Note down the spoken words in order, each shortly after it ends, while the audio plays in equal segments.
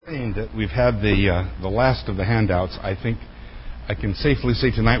and that we've had the last of the handouts. I think I can safely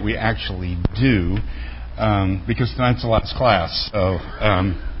say tonight we actually do, because tonight's the last class. So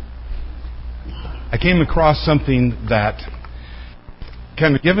I came across something that,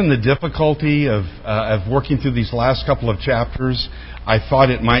 kind of given the difficulty of working through these last couple of chapters, I thought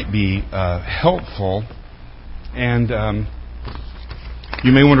it might be helpful. And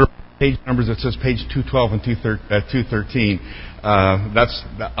you may wonder page numbers. It says page 212 and 213. That's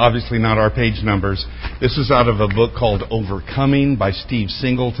obviously not our page numbers. This is out of a book called Overcoming by Steve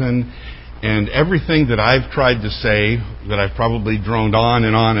Singleton. And everything that I've tried to say, that I've probably droned on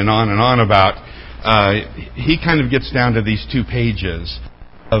and on and on and on about, he kind of gets down to these 2 pages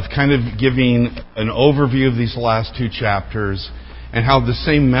of kind of giving an overview of these last 2 chapters and how the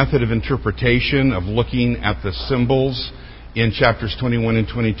same method of interpretation of looking at the symbols in chapters 21 and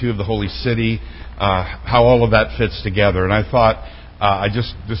 22 of the Holy City, how all of that fits together. And I thought, I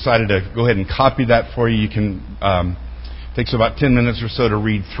just decided to go ahead and copy that for you. You can, takes about 10 minutes or so to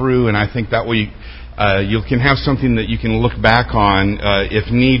read through, and I think that way you can have something that you can look back on, if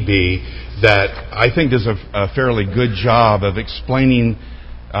need be, that I think does a fairly good job of explaining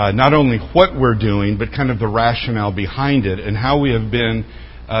not only what we're doing, but kind of the rationale behind it and how we have been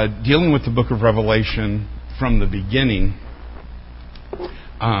dealing with the book of Revelation from the beginning.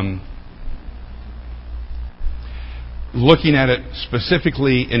 Looking at it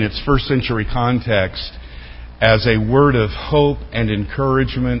specifically in its first century context as a word of hope and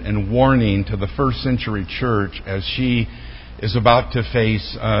encouragement and warning to the first century church as she is about to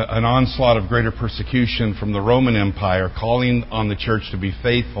face an onslaught of greater persecution from the Roman Empire, calling on the church to be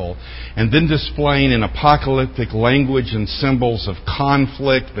faithful, and then displaying in apocalyptic language and symbols of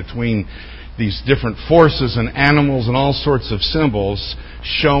conflict between these different forces and animals and all sorts of symbols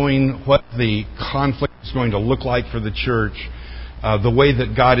showing what the conflict is going to look like for the church, the way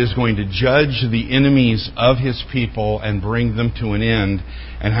that God is going to judge the enemies of His people and bring them to an end,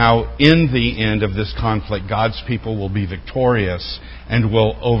 and how in the end of this conflict God's people will be victorious and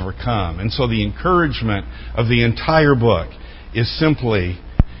will overcome. And so the encouragement of the entire book is simply,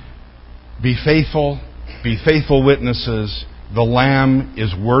 be faithful witnesses, the Lamb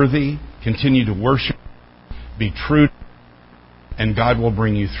is worthy, continue to worship, be true, and God will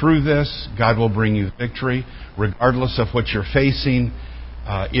bring you through this. God will bring you victory. Regardless of what you're facing,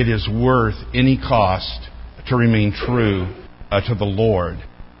 it is worth any cost to remain true to the Lord.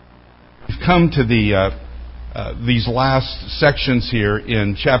 We've come to these last sections here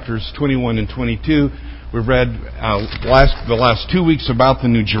in chapters 21 and 22. We've read the last 2 weeks about the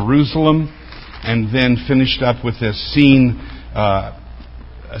New Jerusalem, and then finished up with this scene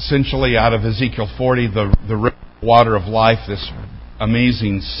essentially out of Ezekiel 40, the river water of life, this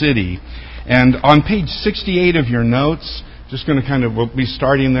amazing city. And on page 68 of your notes, just going to we'll be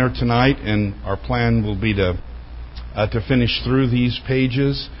starting there tonight, and our plan will be to finish through these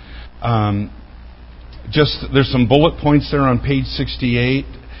pages. There's some bullet points there on page 68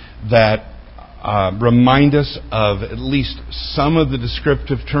 that remind us of at least some of the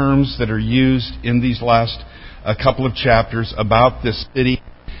descriptive terms that are used in these last couple of chapters about this city.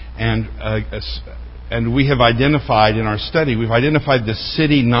 And we have identified in our study, we've identified this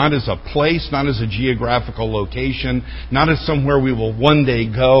city not as a place, not as a geographical location, not as somewhere we will one day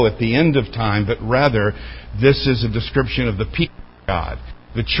go at the end of time, but rather this is a description of the people of God,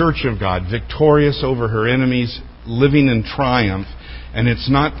 the church of God, victorious over her enemies, living in triumph. And it's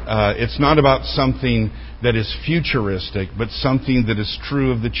not about something that is futuristic, but something that is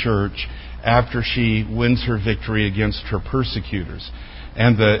true of the church after she wins her victory against her persecutors.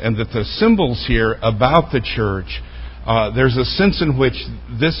 And that the symbols here about the church, there's a sense in which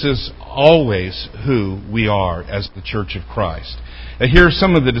this is always who we are as the Church of Christ. Here are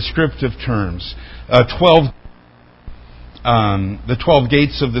some of the descriptive terms. The 12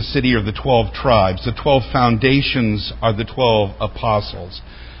 gates of the city are the 12 tribes. The 12 foundations are the 12 apostles.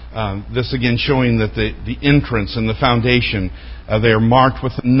 This again showing that the entrance and the foundation, they are marked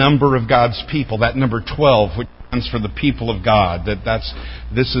with the number of God's people. That number 12, which stands for the people of God.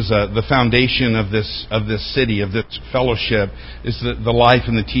 This is the foundation of this city, of this fellowship, is the life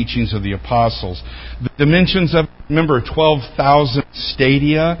and the teachings of the apostles. The dimensions of, remember, 12,000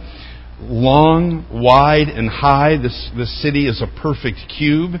 stadia, long, wide, and high. This city is a perfect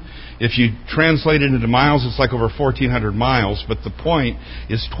cube. If you translate it into miles, it's like over 1,400 miles, but the point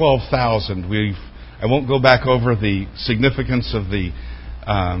is 12,000. I won't go back over the significance of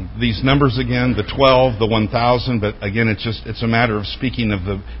these numbers again, the 12, the 1,000, but again, it's a matter of speaking of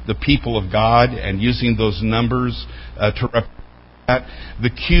the people of God and using those numbers to represent that. The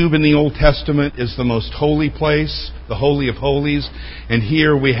cube in the Old Testament is the most holy place, the Holy of Holies. And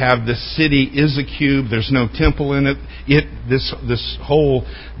here we have the city is a cube. There's no temple in it. This whole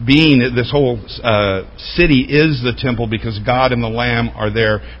city is the temple because God and the Lamb are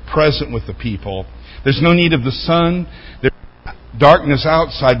there present with the people. There's no need of the sun. There's darkness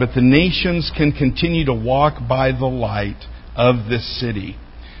outside, but the nations can continue to walk by the light of this city.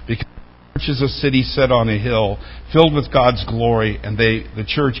 Because the church is a city set on a hill, filled with God's glory, and the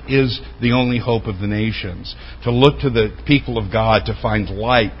church is the only hope of the nations. To look to the people of God to find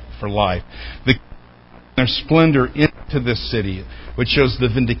light for life. Their splendor into this city, which shows the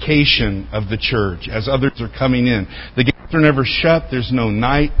vindication of the church as others are coming in. The gates are never shut. There's no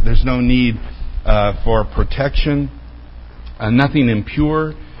night. There's no need for protection. Nothing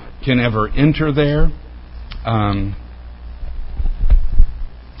impure can ever enter there.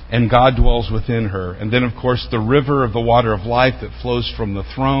 And God dwells within her. And then, of course, the river of the water of life that flows from the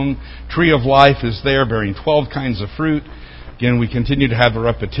throne. Tree of life is there, bearing 12 kinds of fruit. Again, we continue to have a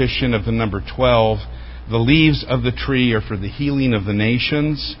repetition of the number 12. The leaves of the tree are for the healing of the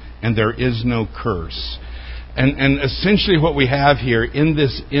nations, and there is no curse. And essentially what we have here in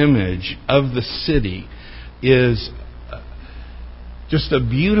this image of the city is just a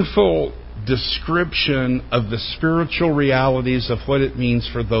beautiful description of the spiritual realities of what it means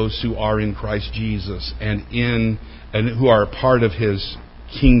for those who are in Christ Jesus and who are a part of His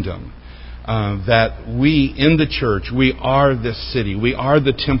kingdom. That we, in the church, we are this city. We are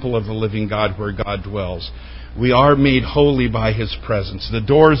the temple of the living God where God dwells. We are made holy by His presence. The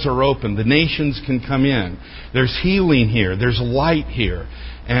doors are open. The nations can come in. There's healing here. There's light here.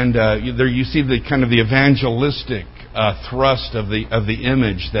 And there you see the kind of the evangelistic thrust of the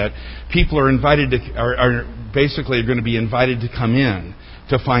image that people are invited to, are basically going to be invited to come in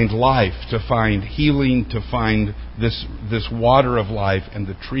to find life, to find healing, to find this water of life and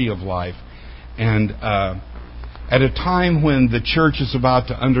the tree of life. And at a time when the church is about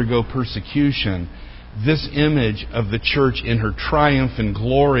to undergo persecution, this image of the church in her triumph and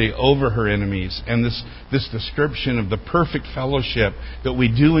glory over her enemies and this description of the perfect fellowship that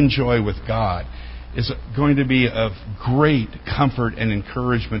we do enjoy with God is going to be of great comfort and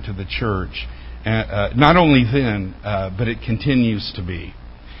encouragement to the church. Not only then, but it continues to be.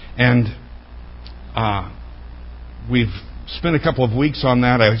 And we've spent a couple of weeks on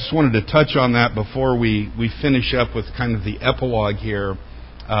that. I just wanted to touch on that before we finish up with kind of the epilogue here,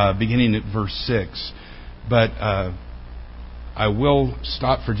 beginning at verse 6. But I will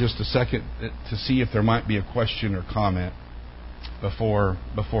stop for just a second to see if there might be a question or comment before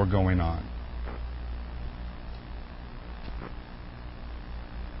going on.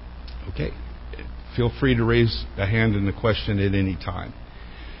 Okay. Feel free to raise a hand in the question at any time.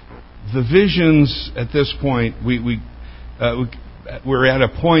 The visions at this point, we're at a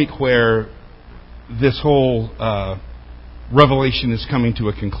point where this whole revelation is coming to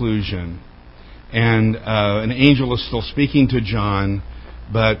a conclusion. And an angel is still speaking to John,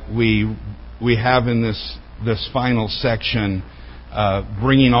 but we have in this final section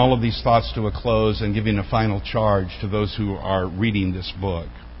bringing all of these thoughts to a close and giving a final charge to those who are reading this book.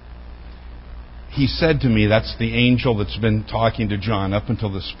 He said to me, that's the angel that's been talking to John up until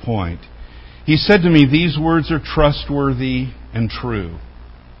this point. He said to me, "These words are trustworthy and true.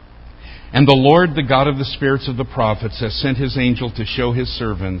 And the Lord, the God of the spirits of the prophets, has sent His angel to show His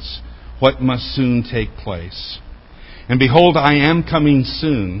servants what must soon take place. And behold, I am coming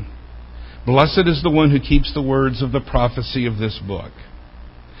soon. Blessed is the one who keeps the words of the prophecy of this book.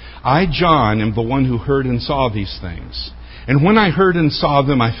 I, John, am the one who heard and saw these things. And when I heard and saw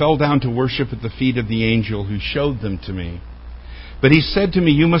them, I fell down to worship at the feet of the angel who showed them to me. But he said to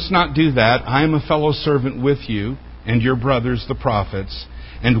me, 'You must not do that. I am a fellow servant with you and your brothers, the prophets,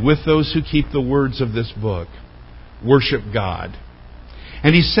 and with those who keep the words of this book. Worship God.'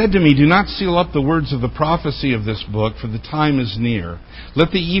 And he said to me, 'Do not seal up the words of the prophecy of this book, for the time is near. Let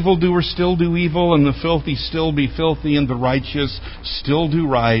the evildoer still do evil, and the filthy still be filthy, and the righteous still do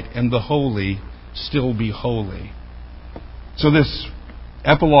right, and the holy still be holy.'" So this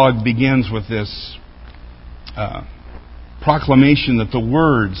epilogue begins with this proclamation that the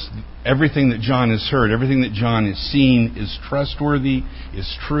words, everything that John has heard, everything that John has seen is trustworthy,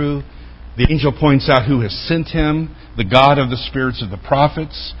 is true. The angel points out who has sent him, the God of the spirits of the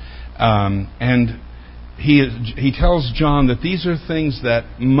prophets. And he tells John that these are things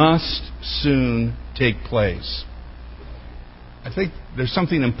that must soon take place. I think there's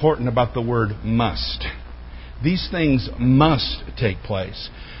something important about the word must. These things must take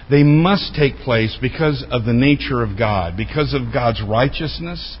place. They must take place because of the nature of God, because of God's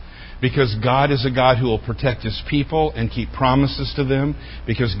righteousness, because God is a God who will protect His people and keep promises to them,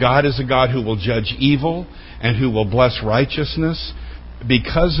 because God is a God who will judge evil and who will bless righteousness.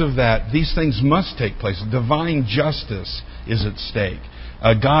 Because of that, these things must take place. Divine justice is at stake.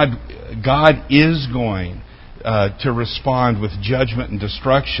 God is going to respond with judgment and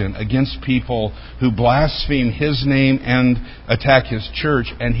destruction against people who blaspheme His name and attack His church,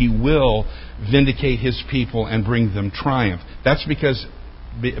 and He will vindicate His people and bring them triumph. That's because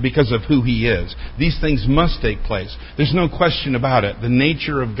of who He is. These things must take place. There's no question about it. The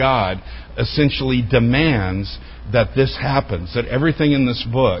nature of God essentially demands that this happens, that everything in this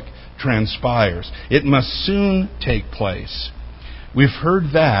book transpires. It must soon take place. We've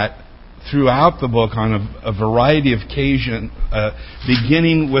heard that throughout the book on a variety of occasions,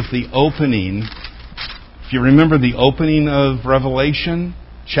 beginning with the opening. If you remember the opening of Revelation,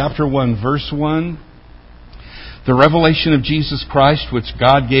 chapter 1, verse 1, the revelation of Jesus Christ, which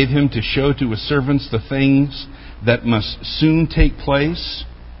God gave Him to show to His servants the things that must soon take place.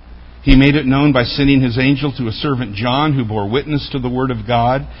 He made it known by sending His angel to His servant John, who bore witness to the Word of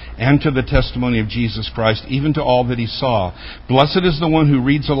God and to the testimony of Jesus Christ, even to all that he saw. Blessed is the one who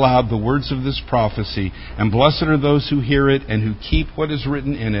reads aloud the words of this prophecy, and blessed are those who hear it and who keep what is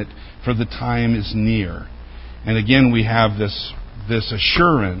written in it, for the time is near. And again, we have this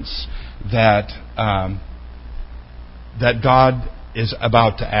assurance that that God is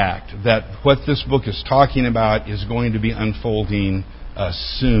about to act, that what this book is talking about is going to be unfolding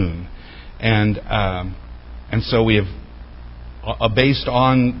soon. And so we have, based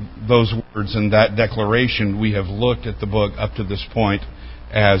on those words and that declaration, we have looked at the book up to this point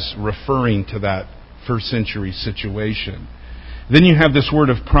as referring to that first century situation. Then you have this word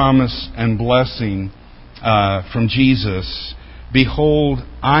of promise and blessing from Jesus. Behold,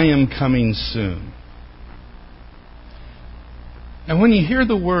 I am coming soon. And when you hear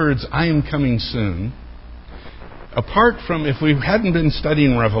the words, I am coming soon, apart from if we hadn't been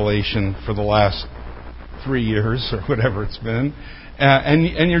studying Revelation for the last 3 years or whatever it's been,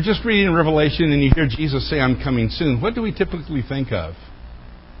 and you're just reading Revelation and you hear Jesus say, I'm coming soon, what do we typically think of?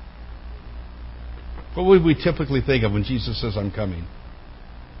 What would we typically think of when Jesus says, I'm coming?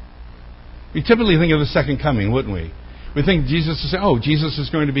 We typically think of the second coming, wouldn't we? We think Jesus is saying, Jesus is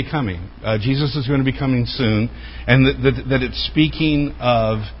going to be coming. Jesus is going to be coming soon. And that it's speaking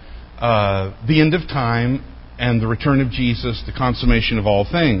of the end of time and the return of Jesus, the consummation of all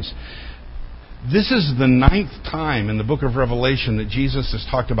things. This is the 9th time in the book of Revelation that Jesus has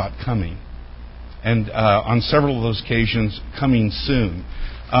talked about coming. And on several of those occasions, coming soon.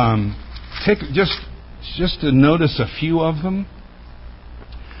 Just to notice a few of them.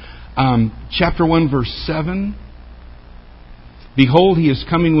 Chapter 1, verse 7. Behold, He is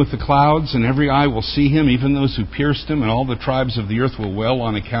coming with the clouds, and every eye will see Him, even those who pierced Him, and all the tribes of the earth will wail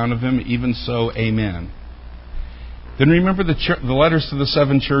on account of Him. Even so, amen. Then remember the letters to the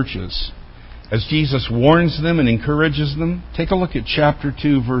 7 churches. As Jesus warns them and encourages them, take a look at chapter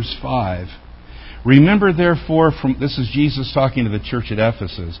 2, verse 5. Remember therefore this is Jesus talking to the church at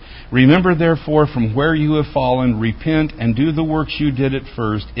Ephesus. Remember therefore from where you have fallen, repent and do the works you did at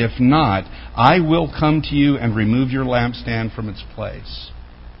first. If not, I will come to you and remove your lampstand from its place.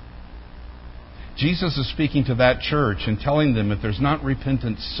 Jesus is speaking to that church and telling them if there's not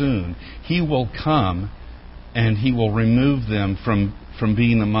repentance soon, He will come and He will remove them from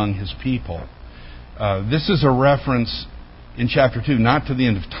being among His people. This is a reference in chapter 2, not to the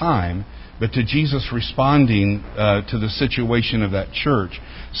end of time, but to Jesus responding to the situation of that church.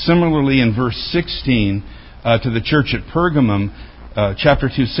 Similarly, in verse 16, to the church at Pergamum, chapter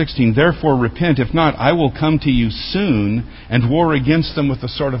 2:16, therefore repent, if not, I will come to you soon and war against them with the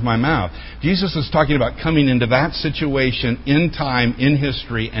sword of my mouth. Jesus is talking about coming into that situation in time, in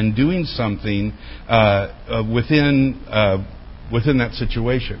history, and doing something within that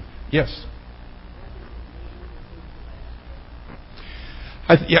situation. Yes?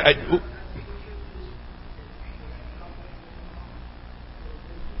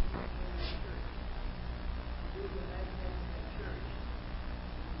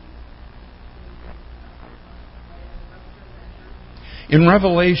 In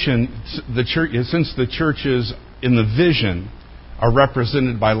Revelation, since the churches in the vision are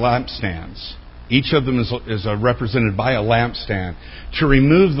represented by lampstands, each of them is represented by a lampstand. To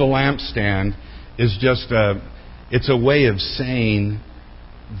remove the lampstand is it's a way of saying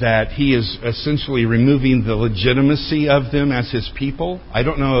that He is essentially removing the legitimacy of them as His people. I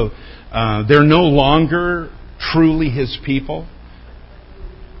don't know, they're no longer truly His people.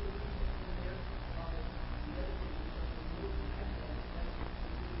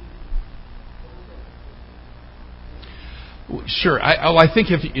 Sure. I think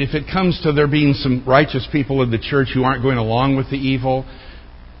if it comes to there being some righteous people in the church who aren't going along with the evil,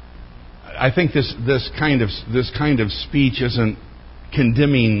 I think this kind of speech isn't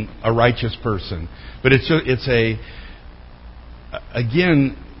condemning a righteous person, but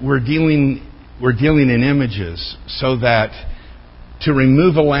again we're dealing in images, so that to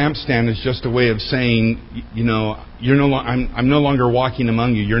remove a lampstand is just a way of saying, I'm no longer walking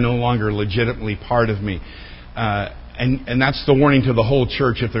among you. You're no longer legitimately part of me. And that's the warning to the whole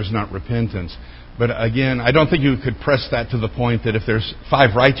church if there's not repentance. But again, I don't think you could press that to the point that if there's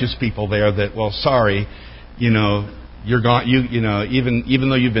 5 righteous people there, that, well, sorry, you're gone. Even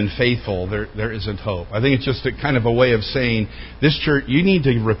though you've been faithful, there isn't hope. I think it's just a kind of a way of saying, this church, you need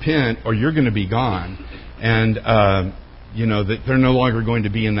to repent or you're going to be gone. And that they're no longer going to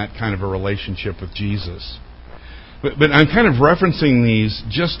be in that kind of a relationship with Jesus. But I'm kind of referencing these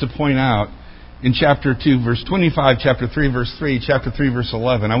just to point out, in chapter 2, verse 25, chapter 3, verse 3, chapter 3, verse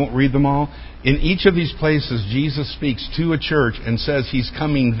 11. I won't read them all. In each of these places, Jesus speaks to a church and says He's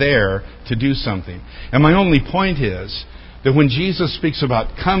coming there to do something. And my only point is that when Jesus speaks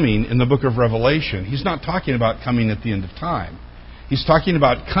about coming in the book of Revelation, He's not talking about coming at the end of time. He's talking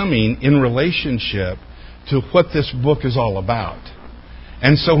about coming in relationship to what this book is all about.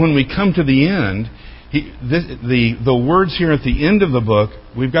 And so when we come to the end, the words here at the end of the book,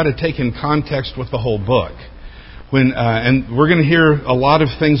 we've got to take in context with the whole book. And we're going to hear a lot of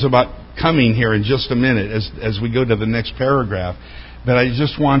things about coming here in just a minute as we go to the next paragraph. But I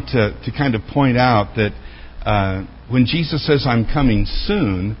just want to kind of point out that when Jesus says, I'm coming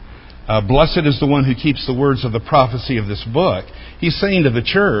soon, blessed is the one who keeps the words of the prophecy of this book. He's saying to the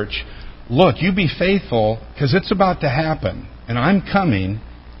church, look, you be faithful because it's about to happen. And I'm coming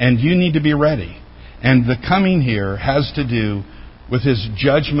and you need to be ready. And the coming here has to do with His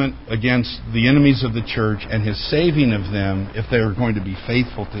judgment against the enemies of the church and His saving of them if they are going to be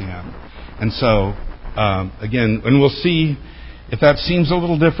faithful to Him. And so, again, and we'll see if that seems a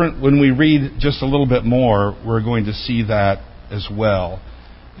little different when we read just a little bit more, we're going to see that as well.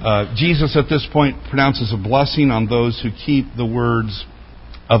 Jesus at this point pronounces a blessing on those who keep the words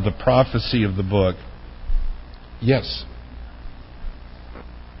of the prophecy of the book. Yes.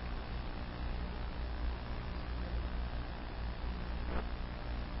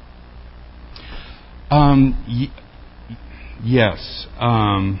 Yes.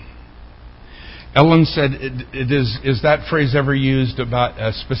 Ellen said, is that phrase ever used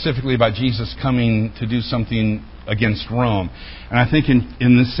about specifically about Jesus coming to do something against Rome? And I think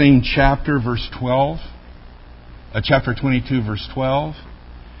in the same chapter, verse 12, chapter 22, verse 12,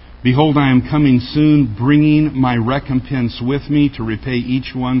 behold, I am coming soon, bringing my recompense with me to repay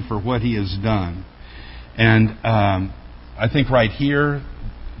each one for what he has done. And I think right here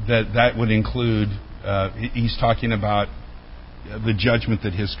that would include, he's talking about the judgment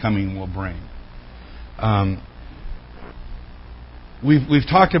that His coming will bring. We've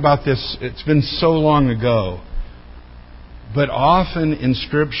talked about this, it's been so long ago, but often in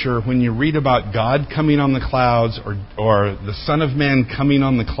Scripture, when you read about God coming on the clouds or the Son of Man coming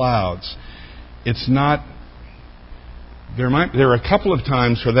on the clouds, it's not... There are a couple of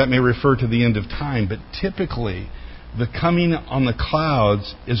times where that may refer to the end of time, but typically the coming on the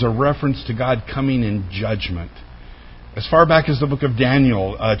clouds is a reference to God coming in judgment. As far back as the book of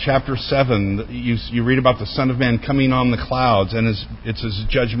Daniel, chapter 7, you read about the Son of Man coming on the clouds, and it's His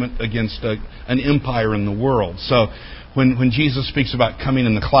judgment against an empire in the world. So when Jesus speaks about coming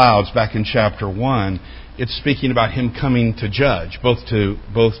in the clouds back in chapter 1, it's speaking about Him coming to judge, both to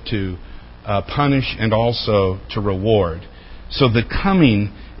punish and also to reward. So the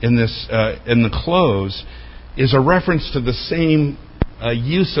coming in the close is a reference to the same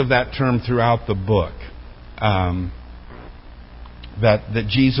use of that term throughout the book. That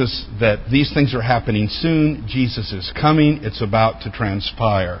these things are happening soon. Jesus is coming. It's about to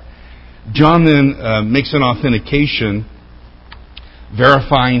transpire. John then makes an authentication,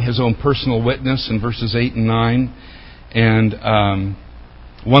 verifying his own personal witness in verses 8 and 9. And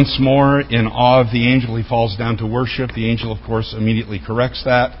once more, in awe of the angel, he falls down to worship. The angel, of course, immediately corrects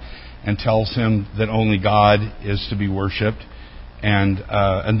that and tells him that only God is to be worshipped. And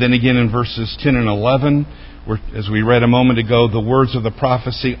then again in verses 10 and 11, as we read a moment ago, the words of the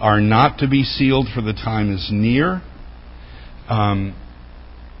prophecy are not to be sealed, for the time is near. At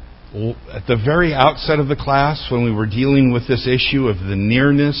the very outset of the class, when we were dealing with this issue of the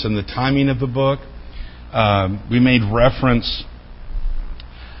nearness and the timing of the book, we made reference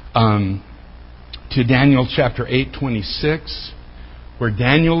to Daniel chapter 8:26, where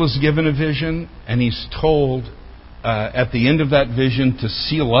Daniel is given a vision, and he's told at the end of that vision to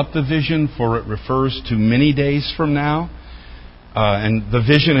seal up the vision, for it refers to many days from now. And the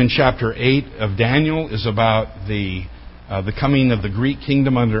vision in chapter 8 of Daniel is about the coming of the Greek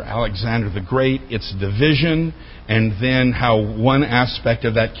kingdom under Alexander the Great, its division, and then how one aspect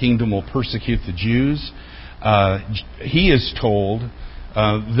of that kingdom will persecute the Jews. He is told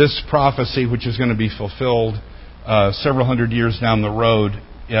this prophecy, which is going to be fulfilled several hundred years down the road,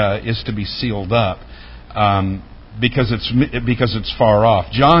 is to be sealed up because it's far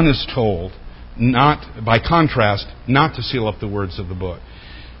off. John is told, not by contrast, not to seal up the words of the book.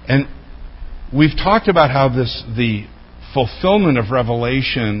 And we've talked about how the fulfillment of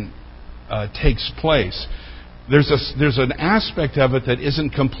Revelation takes place. There's an aspect of it that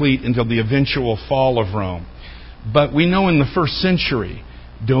isn't complete until the eventual fall of Rome. But we know in the first century,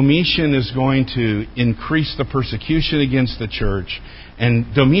 Domitian is going to increase the persecution against the church,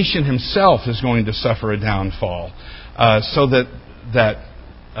 and Domitian himself is going to suffer a downfall, so that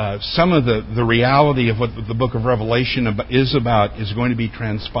some of the reality of what the book of Revelation is about is going to be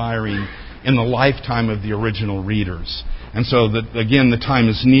transpiring in the lifetime of the original readers. And so, again, the time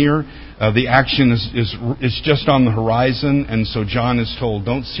is near. The action is just on the horizon, and so John is told,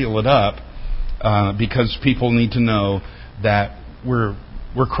 don't seal it up, because people need to know that we're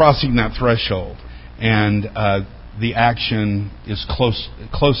crossing that threshold, and the action is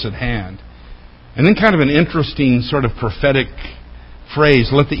close at hand. And then kind of an interesting sort of prophetic phrase,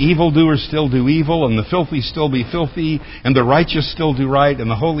 let the evildoers still do evil, and the filthy still be filthy, and the righteous still do right, and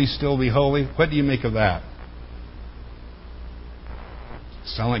the holy still be holy. What do you make of that?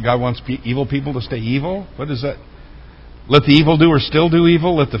 Sound like God wants evil people to stay evil? What is that? Let the evildoers still do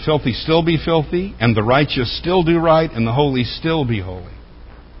evil, let the filthy still be filthy, and the righteous still do right, and the holy still be holy.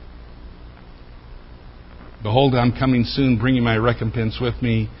 Behold, I'm coming soon, bringing my recompense with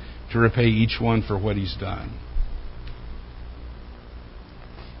me to repay each one for what he's done.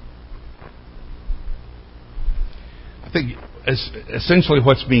 I think essentially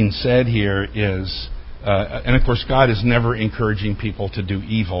what's being said here is, and of course God is never encouraging people to do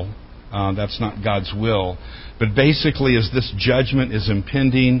evil. That's not God's will. But basically, as this judgment is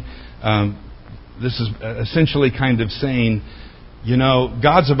impending, this is essentially kind of saying,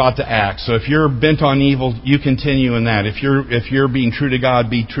 God's about to act. So if you're bent on evil, you continue in that. If you're being true to God,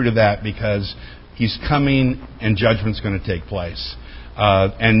 be true to that, because He's coming and judgment's going to take place.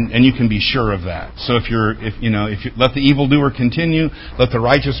 And you can be sure of that. So if you let the evildoer continue, let the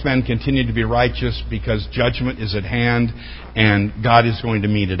righteous man continue to be righteous, because judgment is at hand and God is going to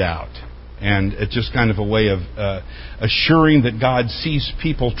mete it out. And it's just kind of a way of assuring that God sees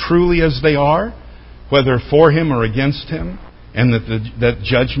people truly as they are, whether for Him or against Him, and that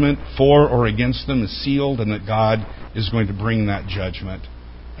judgment for or against them is sealed, and that God is going to bring that judgment.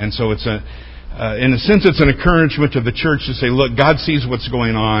 And so it's in a sense, it's an encouragement to the church to say, look, God sees what's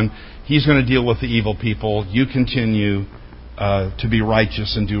going on. He's going to deal with the evil people. You continue to be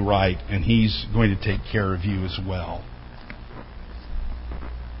righteous and do right, and He's going to take care of you as well.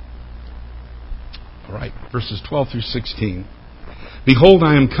 All right, verses 12 through 16. Behold,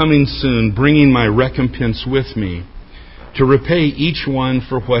 I am coming soon, bringing my recompense with me, to repay each one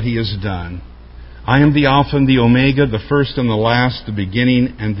for what he has done. I am the Alpha and the Omega, the first and the last, the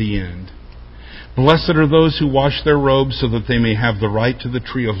beginning and the end. Blessed are those who wash their robes, so that they may have the right to the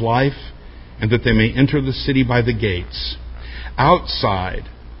tree of life, and that they may enter the city by the gates. Outside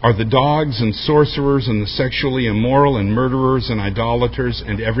are the dogs and sorcerers and the sexually immoral and murderers and idolaters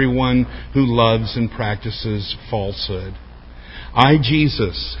and everyone who loves and practices falsehood. I,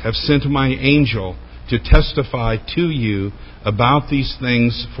 Jesus, have sent my angel to testify to you about these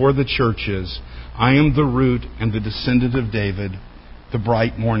things for the churches. I am the root and the descendant of David, the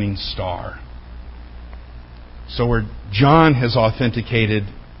bright morning star. So where John has authenticated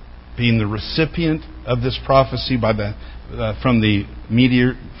being the recipient of this prophecy from the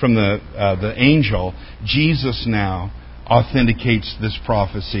angel, Jesus now authenticates this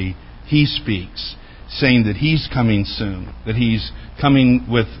prophecy. He speaks, saying that He's coming soon, that He's coming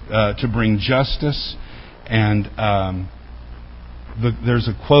to bring justice. And there's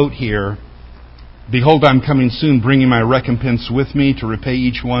a quote here: "Behold, I'm coming soon, bringing my recompense with me to repay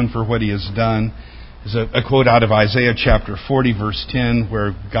each one for what he has done." Is a quote out of Isaiah chapter 40, verse 10,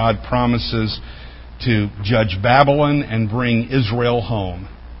 where God promises to judge Babylon and bring Israel home.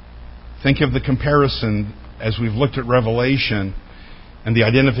 Think of the comparison as we've looked at Revelation and the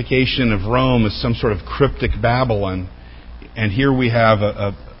identification of Rome as some sort of cryptic Babylon. And here we have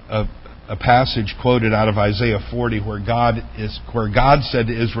a passage quoted out of Isaiah 40 where God said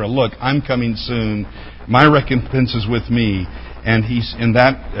to Israel, "Look, I'm coming soon. My recompense is with me." And He's in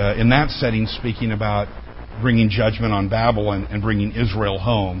that setting speaking about bringing judgment on Babylon and bringing Israel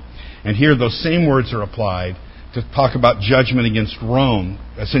home. And here those same words are applied to talk about judgment against Rome,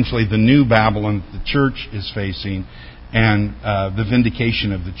 essentially the new Babylon the church is facing, and the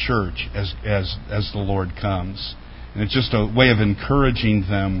vindication of the church as the Lord comes. And it's just a way of encouraging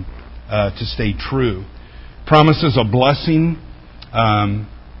them to stay true. Promises a blessing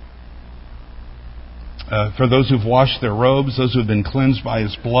for those who've washed their robes, those who have been cleansed by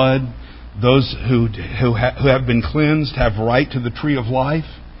His blood. Those who have been cleansed have right to the tree of life.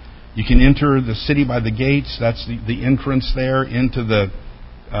 You can enter the city by the gates. That's the entrance there into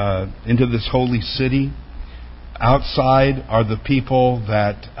this holy city. Outside are the people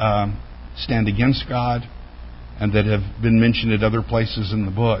that stand against God and that have been mentioned at other places in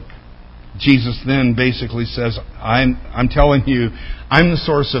the book. Jesus then basically says, "I'm telling you, I'm the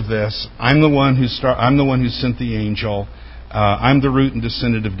source of this. I'm the one who sent the angel. I'm the root and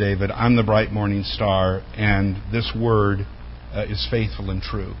descendant of David. I'm the bright morning star, and this word is faithful and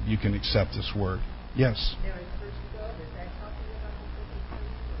true. You can accept this word." Yes. Now, in verse 12, is that talking about the book of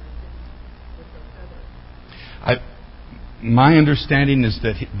Hebrews, or is it My understanding is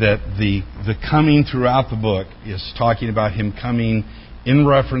that the coming throughout the book is talking about Him coming in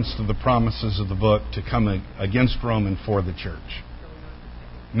reference to the promises of the book to come against Rome and for the church.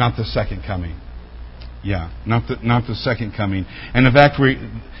 Not the second coming. Yeah, not the second coming. And in fact,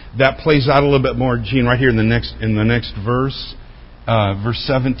 that plays out a little bit more, Gene, right here in the next verse, verse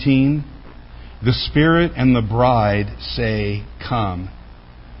 17. The Spirit and the bride say, "Come."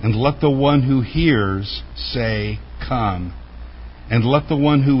 And let the one who hears say, "Come." And let the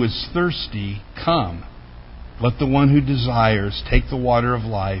one who is thirsty come. Let the one who desires take the water of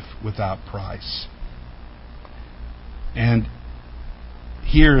life without price. And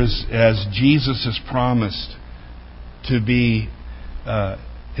here, as Jesus has promised to be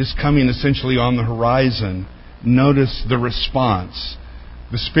His coming essentially on the horizon, notice the response.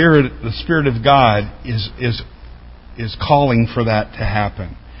 The Spirit of God is calling for that to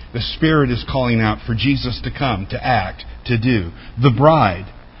happen. The Spirit is calling out for Jesus to come, to act, to do. The bride,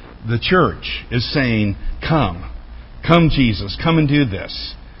 the church, is saying, "Come. Come, Jesus. Come and do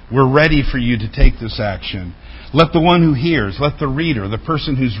this. We're ready for you to take this action." Let the one who hears, let the reader, the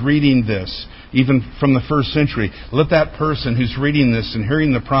person who's reading this, even from the first century, let that person who's reading this and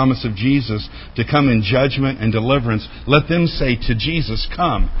hearing the promise of Jesus to come in judgment and deliverance, let them say to Jesus,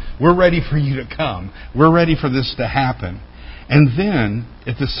 "Come. We're ready for you to come. We're ready for this to happen." And then,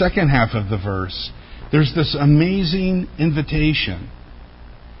 at the second half of the verse, there's this amazing invitation.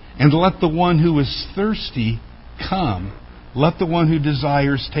 And let the one who is thirsty come. Let the one who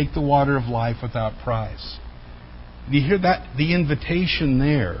desires take the water of life without price. Do you hear that? The invitation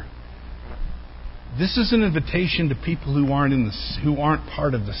there. This is an invitation to people who aren't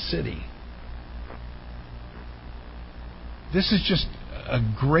part of the city. This is just a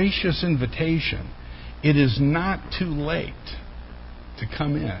gracious invitation. It is not too late to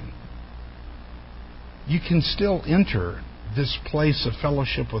come in. You can still enter this place of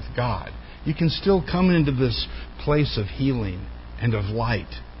fellowship with God. You can still come into this place of healing and of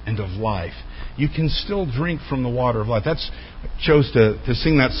light and of life. You can still drink from the water of life. I chose to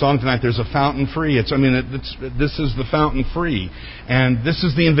sing that song tonight. There's a fountain free. This is the fountain free, and this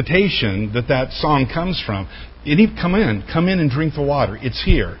is the invitation that song comes from. Come in and drink the water. It's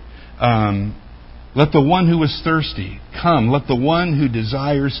here. Let the one who is thirsty come. Let the one who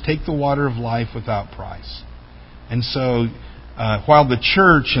desires take the water of life without price. And so, while the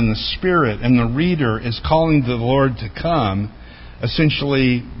church and the Spirit and the reader is calling the Lord to come,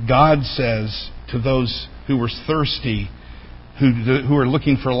 essentially God says to those who are thirsty, who are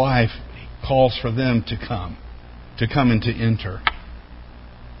looking for life, calls for them to come and to enter.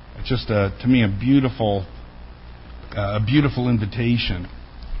 It's just to me a beautiful invitation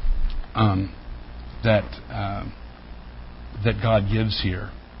that God gives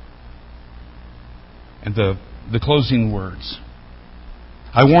here. And the closing words.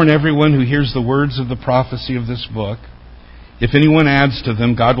 I warn everyone who hears the words of the prophecy of this book. If anyone adds to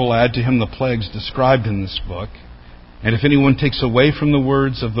them, God will add to him the plagues described in this book. And if anyone takes away from the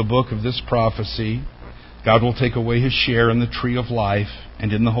words of the book of this prophecy, God will take away his share in the tree of life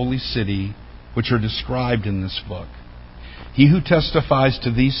and in the holy city, which are described in this book. He who testifies to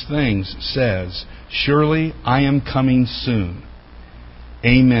these things says, "Surely I am coming soon."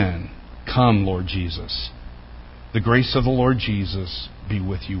 Amen. Come, Lord Jesus. The grace of the Lord Jesus be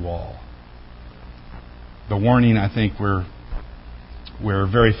with you all. The warning, I think, we're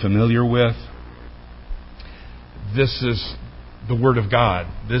very familiar with. This is the Word of God.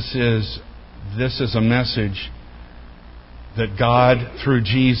 This is a message that God, through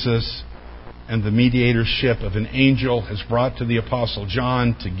Jesus and the mediatorship of an angel, has brought to the Apostle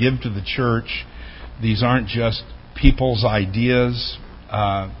John to give to the church. These aren't just people's ideas.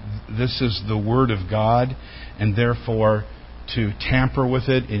 This is the Word of God, and therefore to tamper with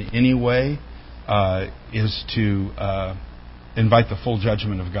it in any way is to invite the full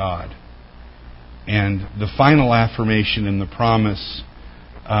judgment of God. And the final affirmation in the promise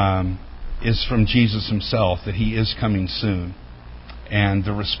is from Jesus himself, that he is coming soon. And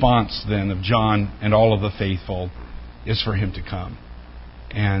the response then of John and all of the faithful is for him to come.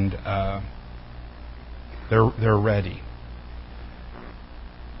 And they're ready.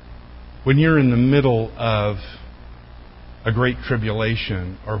 When you're in the middle of a great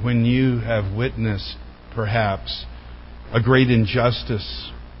tribulation, or when you have witnessed perhaps a great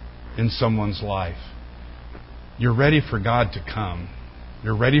injustice in someone's life, you're ready for God to come.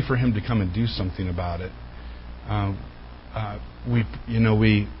 You're ready for him to come and do something about it. We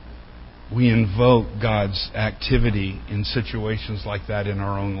invoke God's activity in situations like that in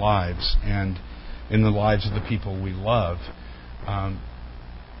our own lives and in the lives of the people we love.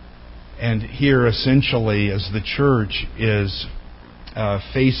 And here, essentially, as the church is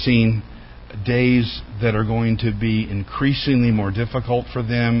facing days that are going to be increasingly more difficult for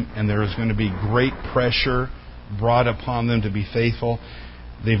them, and there is going to be great pressure brought upon them to be faithful.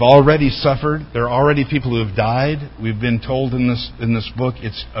 They've already suffered. There are already people who have died. We've been told in this book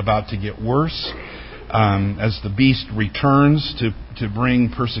it's about to get worse as the beast returns to bring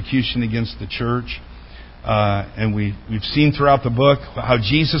persecution against the church. And we've seen throughout the book how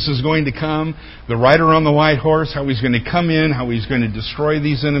Jesus is going to come, the rider on the white horse, how he's going to come in, how he's going to destroy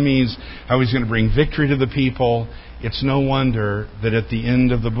these enemies, how he's going to bring victory to the people. It's no wonder that at the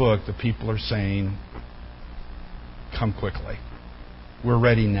end of the book, the people are saying, "Come quickly. We're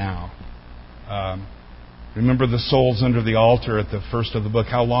ready now." Remember the souls under the altar at the first of the book.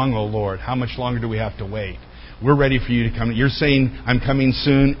 How long, O Lord? How much longer do we have to wait? We're ready for you to come. You're saying, "I'm coming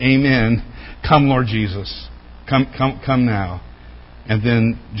soon." Amen. Come, Lord Jesus. Come now. And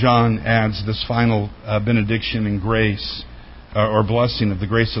then John adds this final benediction and grace, or blessing of the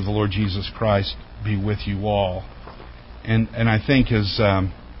grace of the Lord Jesus Christ be with you all. And I think as the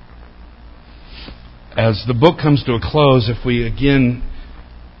book comes to a close, if we again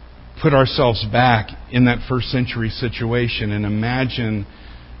put ourselves back in that first century situation and imagine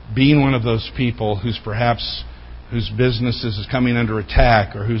being one of those people whose business is coming under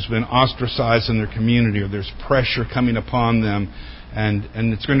attack, or who's been ostracized in their community, or there's pressure coming upon them, and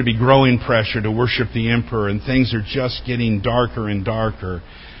it's going to be growing pressure to worship the emperor, and things are just getting darker and darker.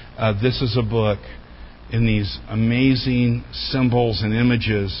 This is a book in these amazing symbols and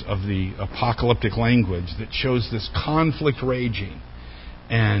images of the apocalyptic language that shows this conflict raging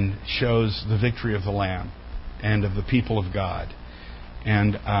and shows the victory of the Lamb and of the people of God.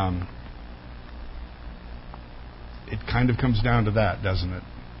 And it kind of comes down to that, doesn't it?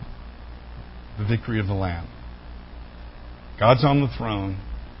 The victory of the Lamb. God's on the throne.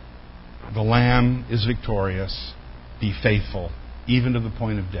 The Lamb is victorious. Be faithful, even to the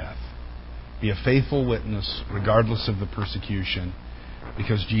point of death. Be a faithful witness, regardless of the persecution,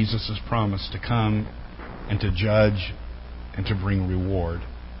 because Jesus has promised to come and to judge and to bring reward.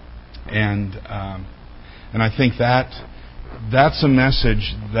 And I think that's a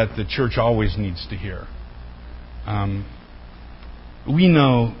message that the church always needs to hear. We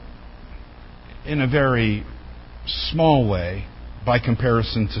know in a very small way, by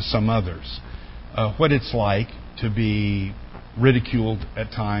comparison to some others, what it's like to be ridiculed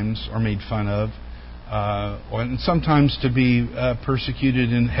at times or made fun of, and sometimes to be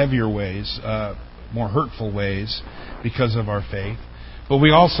persecuted in heavier ways, more hurtful ways because of our faith. But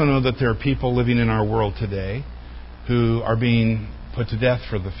we also know that there are people living in our world today who are being put to death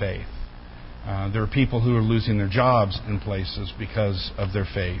for the faith. There are people who are losing their jobs in places because of their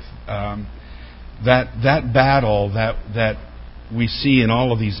faith. That battle that we see in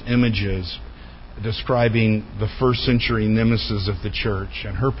all of these images describing the first century nemesis of the church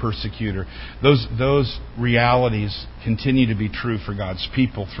and her persecutor, those realities continue to be true for God's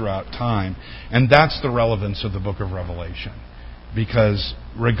people throughout time. And that's the relevance of the book of Revelation. Because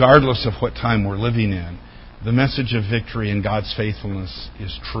regardless of what time we're living in, the message of victory and God's faithfulness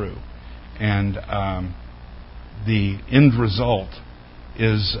is true. And the end result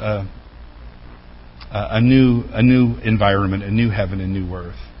is a new environment, a new heaven, a new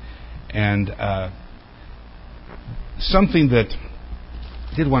earth. And something that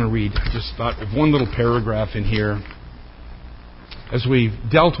I did want to read, I just thought of one little paragraph in here. As we've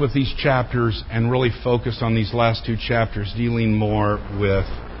dealt with these chapters and really focused on these last two chapters, dealing more with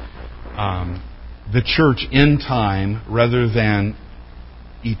the church in time rather than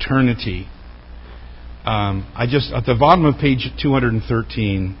eternity. I just, at the bottom of page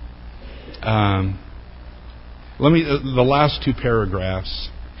 213, The last two paragraphs.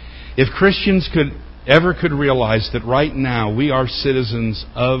 If Christians could realize that right now we are citizens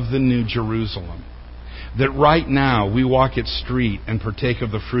of the New Jerusalem, that right now we walk its street and partake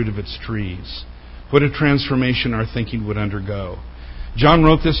of the fruit of its trees, what a transformation our thinking would undergo. John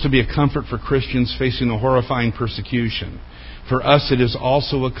wrote this to be a comfort for Christians facing the horrifying persecution. For us it is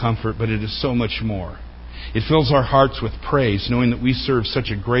also a comfort, but it is so much more. It fills our hearts with praise, knowing that we serve such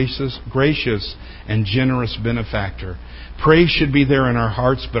a gracious and generous benefactor. Praise should be there in our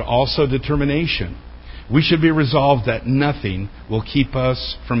hearts, but also determination. We should be resolved that nothing will keep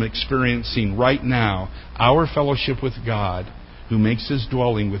us from experiencing right now our fellowship with God, who makes His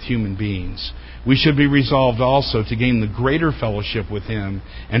dwelling with human beings. We should be resolved also to gain the greater fellowship with Him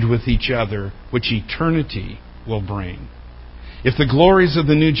and with each other, which eternity will bring. If the glories of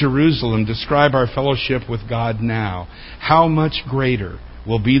the New Jerusalem describe our fellowship with God now, how much greater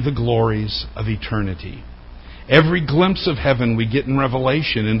will be the glories of eternity? Every glimpse of heaven we get in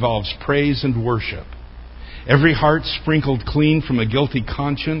Revelation involves praise and worship. Every heart sprinkled clean from a guilty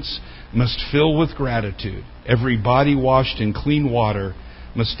conscience must fill with gratitude. Every body washed in clean water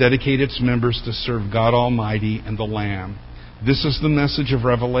must dedicate its members to serve God Almighty and the Lamb. This is the message of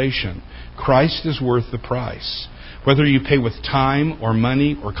Revelation. Christ is worth the price. Whether you pay with time or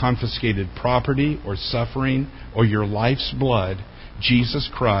money or confiscated property or suffering or your life's blood, Jesus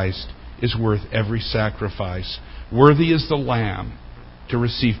Christ is worth every sacrifice. Worthy is the Lamb to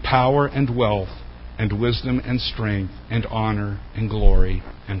receive power and wealth and wisdom and strength and honor and glory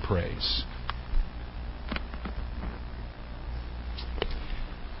and praise.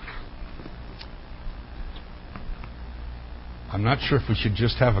 I'm not sure if we should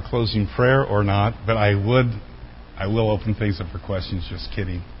just have a closing prayer or not, but I will open things up for questions. Just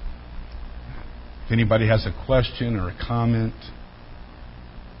kidding. If anybody has a question or a comment.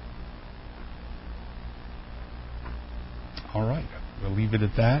 All right. We'll leave it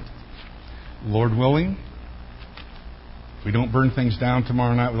at that. Lord willing, if we don't burn things down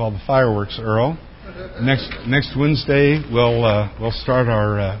tomorrow night with all the fireworks, Earl, next Wednesday we'll start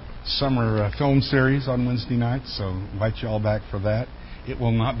our summer film series on Wednesday nights, so invite you all back for that. It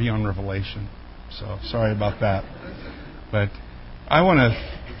will not be on Revelation, so sorry about that. But I want to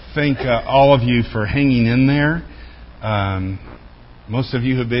thank all of you for hanging in there. Most of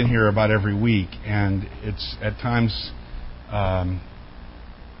you have been here about every week, and it's at times,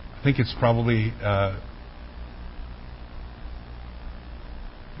 I think it's probably,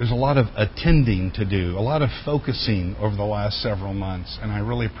 there's a lot of attending to do, a lot of focusing over the last several months, and I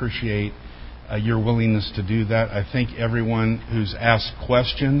really appreciate your willingness to do that. I thank everyone who's asked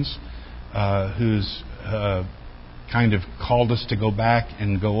questions, who's kind of called us to go back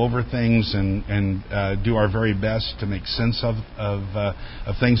and go over things and do our very best to make sense of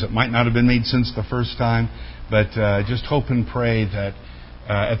things that might not have been made sense the first time. But just hope and pray that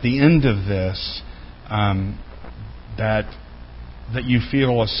at the end of this, that you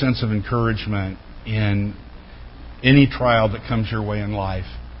feel a sense of encouragement in any trial that comes your way in life,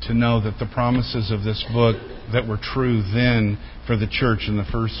 to know that the promises of this book that were true then for the church in the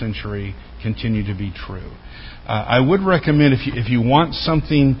first century continue to be true. I would recommend, if you want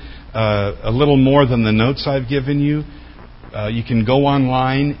something a little more than the notes I've given you, you can go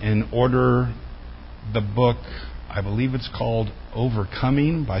online and order the book. I believe it's called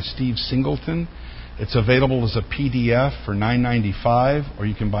Overcoming by Steve Singleton. It's available as a PDF for $9.95, or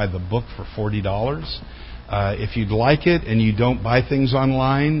you can buy the book for $40. If you'd like it and you don't buy things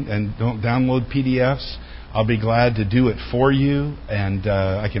online and don't download PDFs, I'll be glad to do it for you, and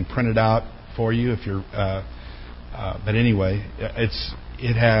I can print it out for you if you're. But anyway,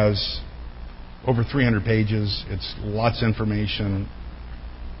 it has over 300 pages. It's lots of information.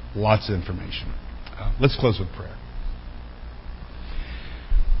 Let's close with prayer.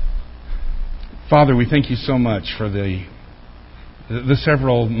 Father, we thank you so much for the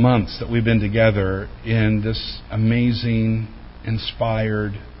several months that we've been together in this amazing,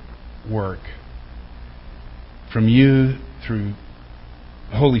 inspired work. From you, through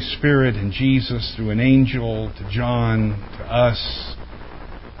the Holy Spirit and Jesus, through an angel, to John, to us.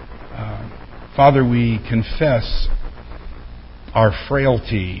 Father, we confess our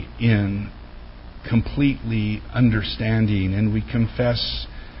frailty in completely understanding, and we confess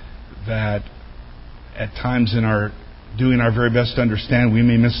that at times in our doing our very best to understand, we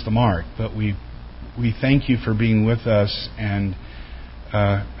may miss the mark, but we thank you for being with us and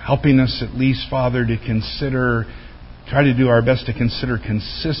helping us at least, Father, to try to do our best to consider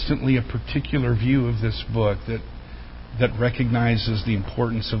consistently a particular view of this book that recognizes the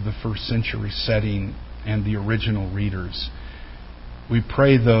importance of the first century setting and the original readers. We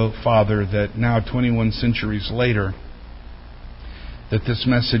pray, though, Father, that now 21 centuries later, that this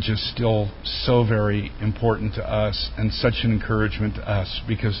message is still so very important to us and such an encouragement to us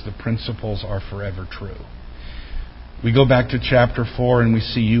because the principles are forever true. We go back to chapter 4 and we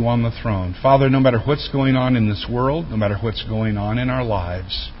see you on the throne. Father, no matter what's going on in this world, no matter what's going on in our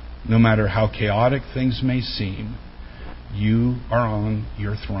lives, no matter how chaotic things may seem, you are on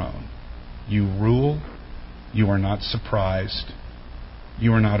your throne. You rule. You are not surprised.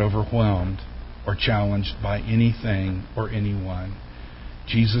 You are not overwhelmed or challenged by anything or anyone.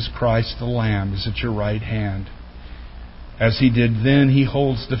 Jesus Christ the Lamb is at your right hand. As He did then, He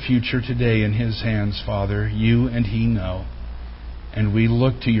holds the future today in His hands, Father. You and He know. And we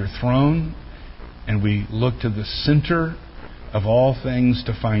look to your throne, and we look to the center of all things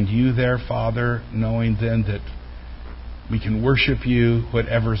to find you there, Father, knowing then that we can worship you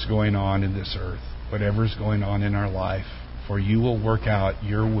whatever's going on in this earth, whatever's going on in our life, for you will work out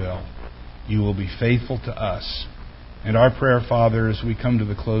your will. You will be faithful to us. And our prayer, Father, as we come to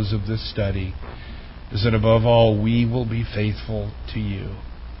the close of this study, is that above all, we will be faithful to you.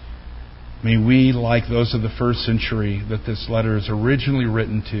 May we, like those of the first century that this letter is originally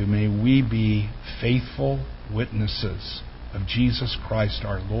written to, may we be faithful witnesses of Jesus Christ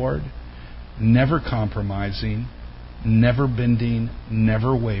our Lord, never compromising, never bending,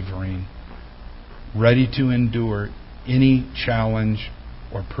 never wavering, ready to endure any challenge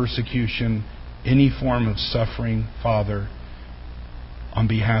or persecution, any form of suffering, Father, on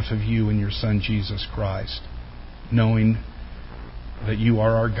behalf of you and your Son, Jesus Christ, knowing that you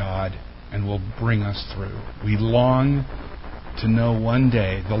are our God and will bring us through. We long to know one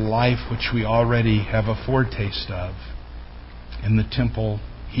day the life which we already have a foretaste of in the temple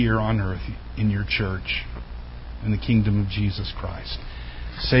here on earth, in your church, in the kingdom of Jesus Christ.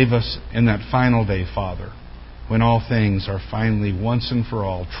 Save us in that final day, Father, when all things are finally, once and for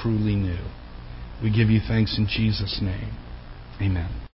all, truly new. We give you thanks in Jesus' name. Amen.